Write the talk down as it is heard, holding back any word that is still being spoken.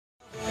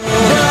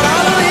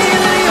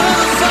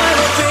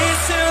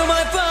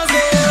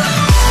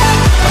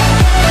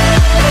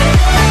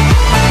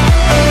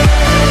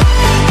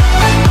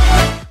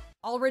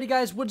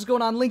guys, what is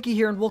going on? Linky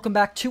here, and welcome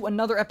back to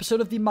another episode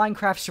of the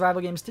Minecraft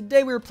Survival Games.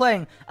 Today we are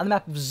playing on the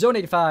map of Zone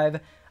 85.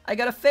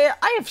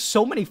 I have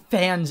so many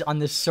fans on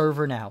this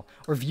server now,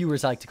 or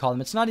viewers I like to call them.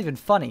 It's not even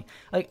funny.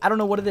 Like, I don't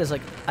know what it is. Like,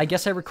 I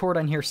guess I record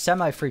on here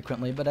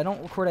semi-frequently, but I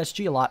don't record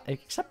SG a lot,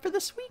 except for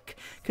this week,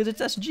 because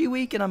it's SG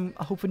week, and I'm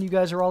hoping you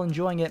guys are all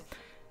enjoying it.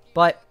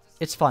 But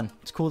it's fun.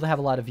 It's cool to have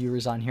a lot of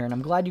viewers on here, and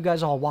I'm glad you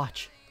guys all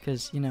watch,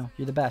 because, you know,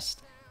 you're the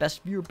best.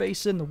 Best viewer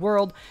base in the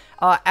world.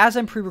 As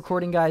I'm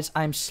pre-recording, guys,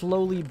 I'm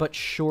slowly but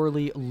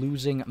surely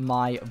losing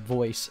my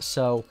voice.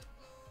 So,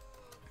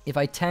 if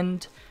I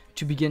tend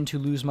to begin to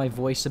lose my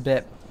voice a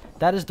bit,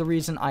 that is the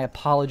reason. I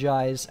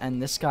apologize.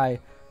 And this guy,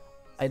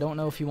 I don't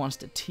know if he wants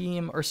to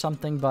team or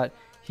something, but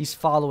he's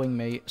following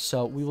me.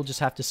 So, we will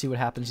just have to see what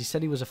happens. He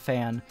said he was a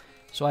fan,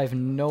 so I have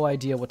no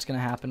idea what's going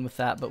to happen with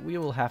that, but we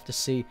will have to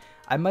see.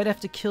 I might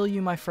have to kill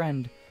you, my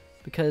friend,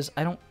 because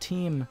I don't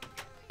team,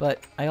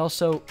 but I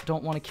also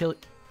don't want to kill...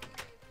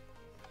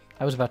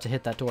 I was about to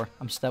hit that door.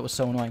 That was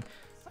so annoying.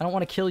 I don't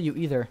want to kill you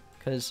either,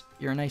 because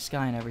you're a nice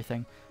guy and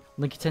everything.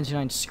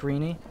 Linky1029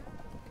 Screeny.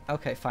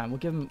 Okay, fine. We'll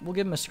give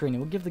him a Screeny.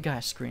 We'll give the guy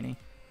a Screeny.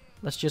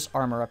 Let's just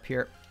armor up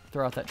here.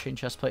 Throw out that chain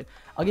chest plate.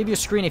 I'll give you a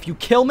Screeny. If you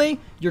kill me,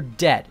 you're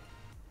dead.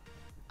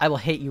 I will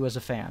hate you as a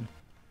fan.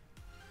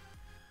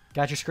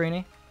 Got your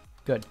Screeny?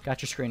 Good.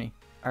 Got your Screeny.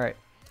 Alright.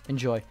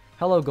 Enjoy.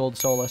 Hello, Gold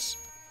Solus.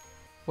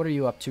 What are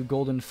you up to?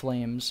 Golden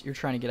Flames. You're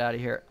trying to get out of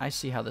here. I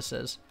see how this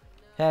is.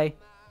 Hey.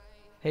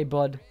 Hey,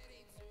 bud.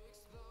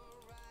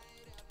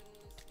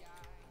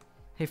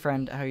 Hey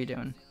friend, how you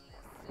doing?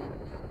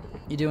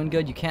 You doing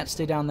good? You can't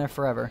stay down there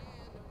forever.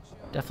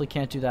 Definitely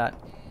can't do that.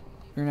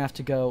 You're gonna have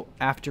to go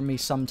after me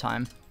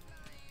sometime.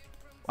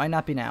 Why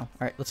not be now?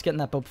 Alright, let's get in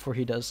that boat before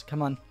he does.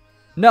 Come on.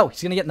 No,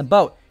 he's gonna get in the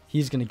boat.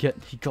 He got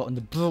in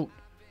the boat.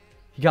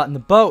 He got in the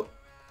boat.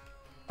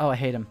 Oh, I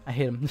hate him. I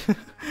hate him.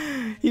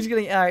 He's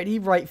gonna, alright, he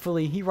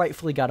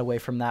rightfully got away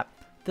from that.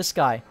 This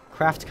guy,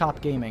 Craft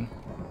Cop Gaming.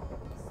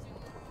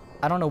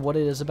 I don't know what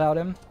it is about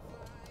him,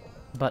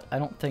 but I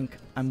don't think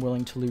I'm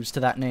willing to lose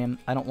to that name.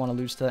 I don't want to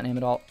lose to that name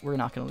at all. We're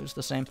not going to lose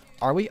the same.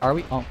 Are we? Are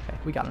we? Oh, okay.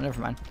 We got it.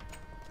 Never mind.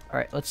 All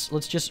right, let's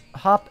just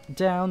hop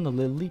down the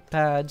lily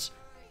pads.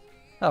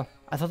 Oh,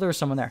 I thought there was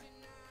someone there.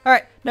 All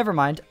right, never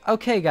mind.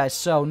 Okay, guys,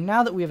 so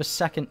now that we have a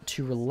second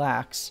to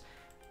relax,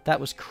 that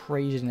was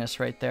craziness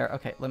right there.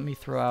 Okay, let me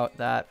throw out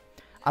that.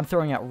 I'm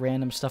throwing out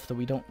random stuff that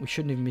we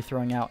shouldn't even be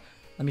throwing out.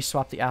 Let me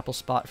swap the apple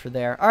spot for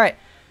there. All right.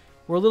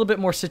 We're a little bit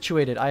more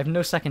situated. I have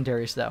no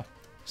secondaries, though.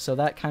 So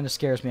that kind of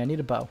scares me. I need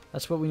a bow.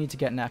 That's what we need to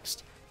get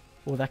next.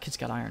 Oh, that kid's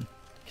got iron.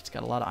 Kid's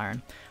got a lot of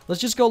iron. Let's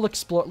just go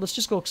explore. Let's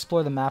just go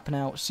explore the map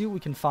now. See what we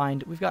can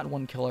find. We've gotten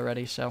one kill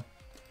already, so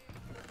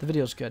the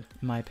video's good,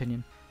 in my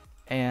opinion.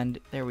 And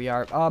there we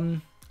are.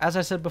 As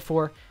I said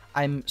before,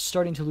 I'm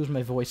starting to lose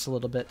my voice a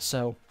little bit,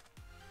 so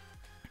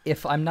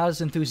if I'm not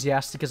as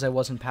enthusiastic as I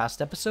was in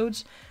past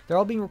episodes, they're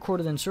all being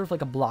recorded in sort of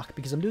like a block,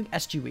 because I'm doing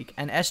SG week,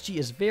 and SG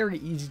is very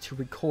easy to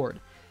record.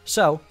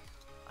 So,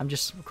 I'm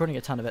just recording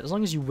a ton of it. As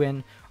long as you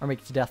win or make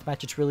it to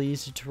deathmatch, it's really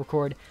easy to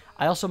record.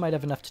 I also might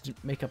have enough to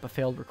make up a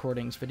failed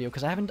recordings video,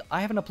 because I haven't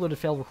uploaded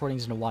failed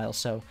recordings in a while,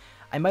 so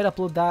I might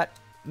upload that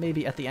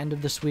maybe at the end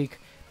of this week.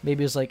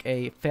 Maybe as like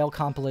a fail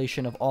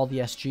compilation of all the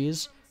SGs.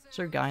 Is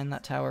there a guy in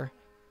that tower?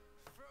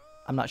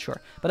 I'm not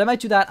sure. But I might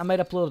do that. I might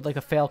upload like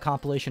a fail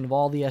compilation of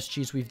all the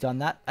SGs we've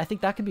done. I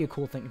think that could be a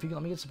cool thing. If you can,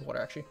 let me get some water,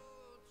 actually.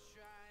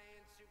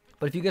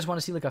 But if you guys want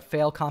to see like a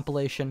fail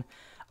compilation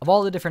of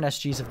all the different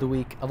SGs of the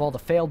week, of all the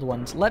failed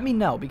ones, let me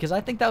know, because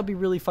I think that would be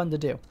really fun to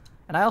do.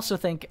 And I also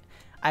think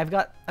I've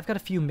got a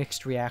few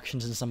mixed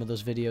reactions in some of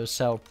those videos,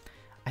 so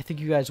I think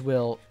you guys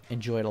will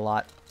enjoy it a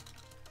lot.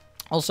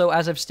 Also,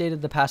 as I've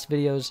stated the past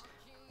videos,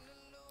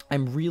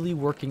 I'm really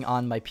working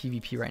on my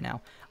PvP right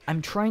now.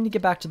 I'm trying to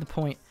get back to the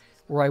point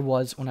where I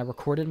was when I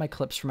recorded my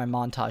clips for my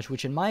montage,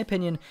 which in my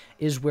opinion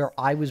is where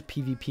I was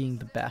PvPing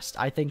the best.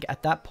 I think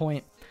at that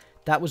point,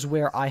 that was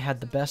where I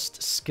had the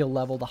best skill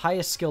level, the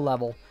highest skill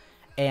level.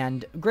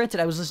 And granted,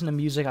 I was listening to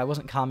music, I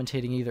wasn't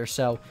commentating either,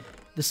 so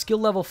the skill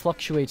level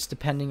fluctuates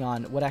depending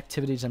on what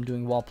activities I'm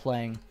doing while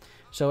playing.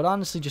 So it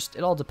honestly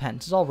it all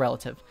depends. It's all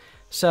relative.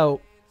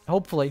 So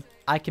hopefully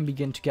I can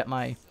begin to get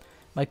my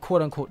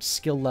quote-unquote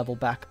skill level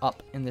back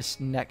up in this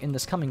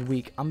coming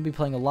week. I'm going to be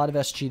playing a lot of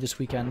SG this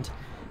weekend,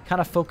 kind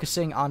of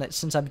focusing on it.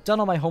 Since I've done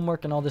all my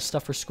homework and all this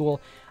stuff for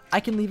school, I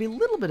can leave a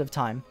little bit of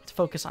time to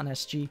focus on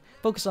SG,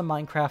 focus on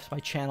Minecraft, my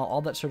channel,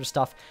 all that sort of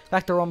stuff. In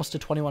fact, they're almost to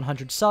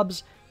 2,100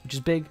 subs, which is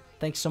big.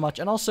 Thanks so much.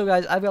 And also,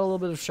 guys, I've got a little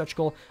bit of a stretch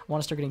goal. I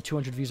want to start getting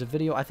 200 views a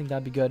video. I think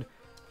that'd be good.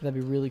 That'd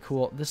be really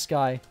cool. This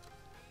guy,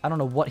 I don't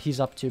know what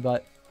he's up to,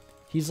 but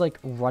he's like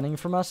running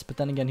from us. But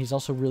then again, he's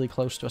also really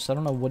close to us. So I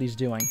don't know what he's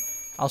doing.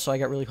 Also, I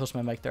got really close to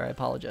my mic there. I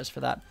apologize for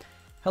that.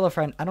 Hello,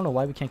 friend. I don't know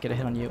why we can't get a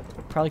hit on you.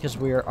 Probably because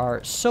we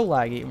are so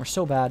laggy and we're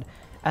so bad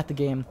at the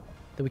game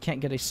that we can't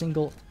get a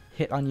single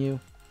hit on you.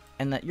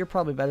 And that you're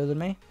probably better than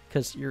me,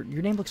 because your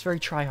name looks very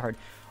tryhard.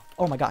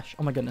 Oh my gosh.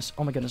 Oh my goodness.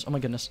 Oh my goodness. Oh my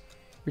goodness.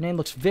 Your name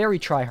looks very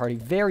tryhardy.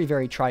 Very,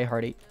 very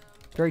tryhardy.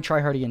 Very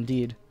tryhardy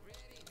indeed.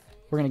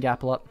 We're going to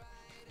gapple up.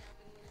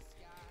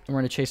 we're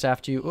going to chase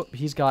after you. Oh,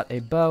 he's got a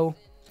bow.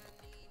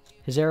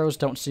 His arrows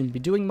don't seem to be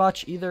doing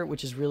much either,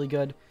 which is really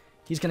good.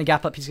 He's going to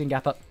gap up. He's going to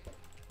gap up.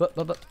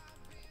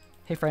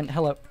 Hey, friend.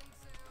 Hello.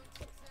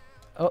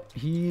 Oh,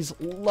 he's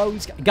low.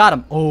 Got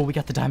him. Oh, we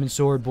got the diamond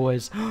sword,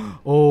 boys.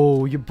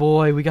 Oh, your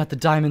boy. We got the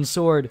diamond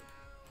sword.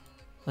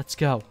 Let's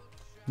go.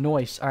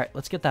 Nice. All right,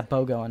 let's get that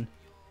bow going.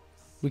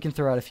 We can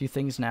throw out a few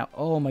things now.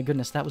 Oh, my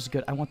goodness. That was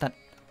good. I want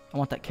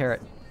that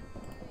carrot.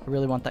 I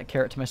really want that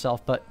carrot to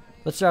myself, but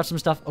let's throw out some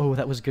stuff. Oh,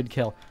 that was a good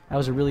kill. That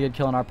was a really good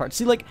kill on our part.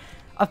 See, like,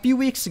 a few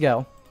weeks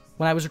ago,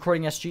 when I was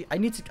recording SG, I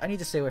need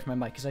to stay away from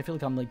my mic because I feel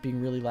like I'm like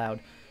being really loud.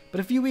 But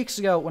a few weeks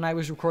ago, when I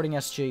was recording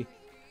SG,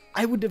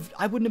 I wouldn't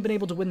have been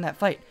able to win that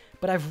fight.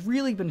 But I've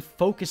really been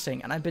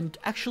focusing, and I've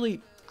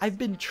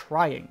been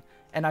trying,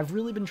 and I've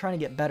really been trying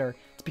to get better.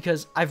 It's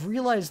because I've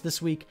realized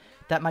this week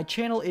that my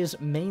channel is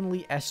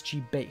mainly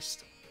SG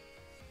based.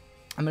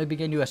 I'm going to be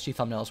getting a new SG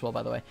thumbnail as well,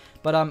 by the way.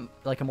 But,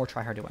 like a more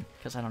tryhardy one,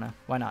 because I don't know.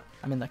 Why not?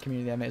 I'm in that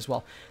community, I may as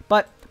well.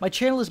 But my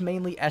channel is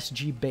mainly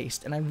SG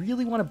based, and I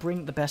really want to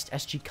bring the best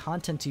SG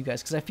content to you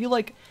guys, because I feel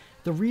like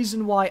the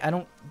reason why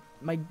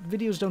my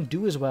videos don't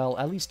do as well,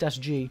 at least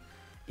SG,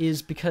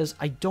 is because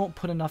I don't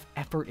put enough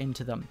effort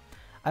into them.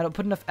 I don't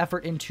put enough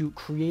effort into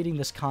creating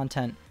this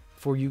content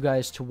for you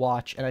guys to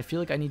watch, and I feel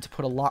like I need to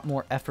put a lot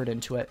more effort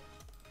into it.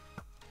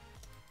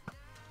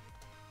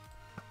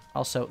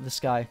 Also, this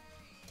guy,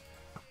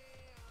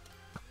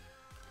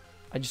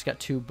 I just got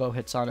 2 bow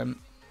hits on him.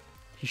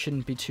 He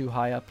shouldn't be too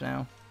high up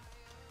now.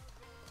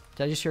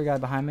 Did I just hear a guy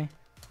behind me?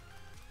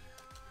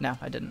 No,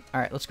 I didn't.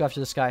 Alright, let's go after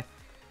this guy.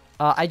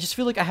 I just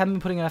feel like I haven't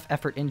been putting enough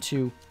effort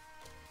into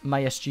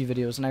my SG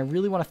videos, and I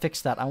really want to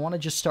fix that. I want to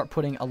just start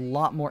putting a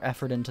lot more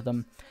effort into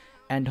them,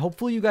 and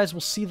hopefully you guys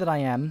will see that I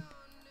am.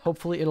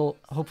 Hopefully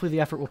the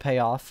effort will pay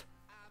off.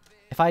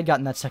 If I had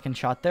gotten that second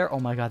shot there, oh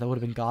my god, that would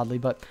have been godly,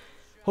 but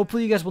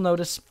hopefully you guys will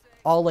notice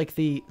all, like,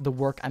 the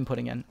work I'm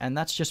putting in, and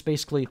that's just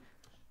basically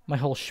my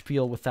whole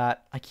spiel with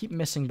that. I keep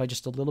missing by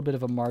just a little bit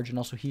of a margin.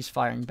 Also, he's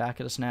firing back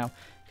at us now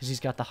because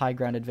he's got the high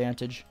ground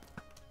advantage.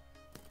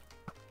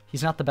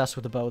 He's not the best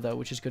with a bow, though,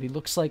 which is good. He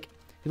looks like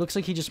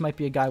he just might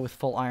be a guy with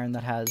full iron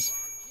that has...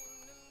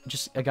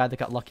 just a guy that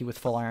got lucky with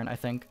full iron, I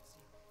think.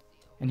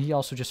 And he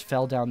also just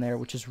fell down there,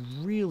 which is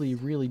really,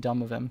 really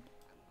dumb of him.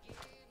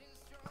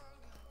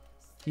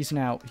 He's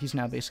now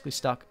basically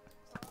stuck.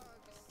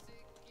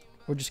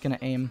 We're just gonna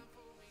aim.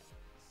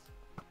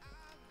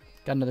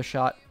 Got another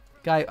shot.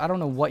 Guy, I don't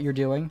know what you're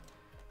doing,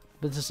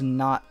 but this is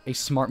not a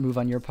smart move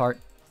on your part.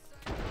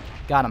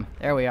 Got him.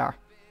 There we are.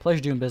 Pleasure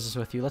doing business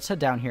with you. Let's head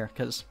down here,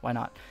 because why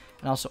not?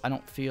 And also, I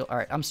don't feel...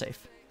 Alright, I'm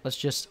safe.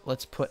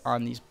 Let's put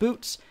on these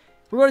boots.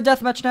 We're going to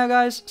deathmatch now,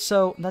 guys,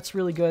 so that's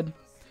really good.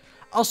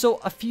 Also,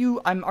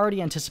 I'm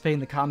already anticipating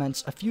the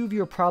comments. A few of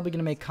you are probably going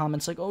to make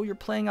comments like, oh, you're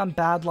playing on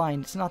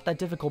Badline. It's not that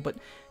difficult, but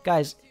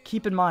guys,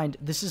 keep in mind,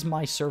 this is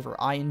my server.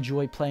 I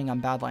enjoy playing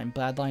on Badline.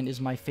 Badline is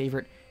my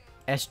favorite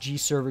SG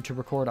server to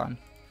record on.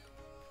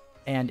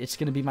 And it's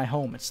going to be my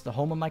home. It's the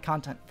home of my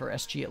content, for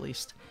SG at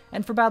least.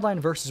 And for Badline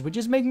Versus, which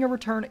is making a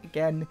return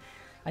again.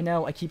 I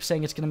know, I keep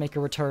saying it's going to make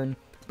a return,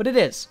 but it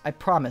is. I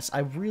promise. I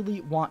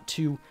really want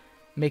to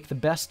make the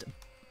best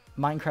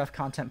Minecraft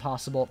content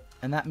possible,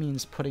 and that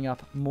means putting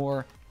up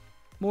more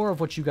of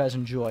what you guys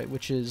enjoy,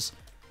 which is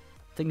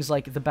things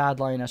like the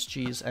Badline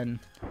SGs and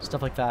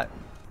stuff like that.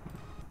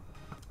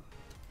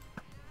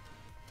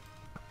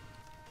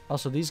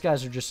 Also, these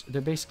guys are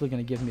they're basically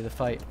going to give me the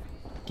fight.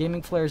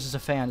 Gaming Flares is a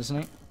fan,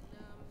 isn't he?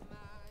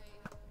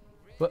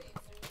 What?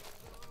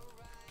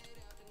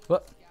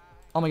 What?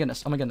 Oh my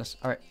goodness, oh my goodness.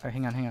 Alright,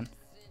 hang on.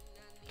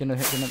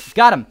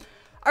 Got him!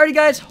 Alrighty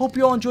guys, hope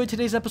you all enjoyed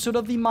today's episode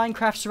of the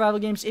Minecraft Survival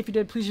Games. If you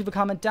did, please leave a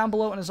comment down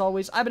below, and as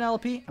always, I've been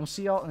LP, and we'll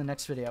see y'all in the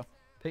next video.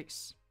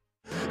 Peace.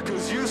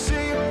 'Cause you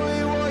see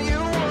only what you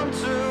want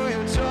to,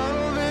 your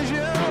tunnel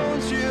vision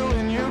owns you,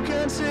 and you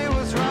can't see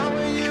what's wrong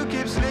when you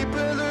keep sleeping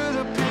through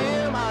the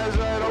PM. Eyes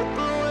wide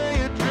open when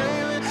you're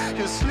dreaming,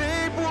 you're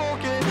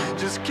sleepwalking,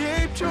 just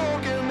keep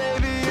talking,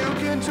 maybe you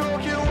can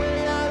talk your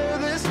way out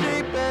of this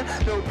deep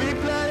end. Don't be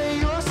blind.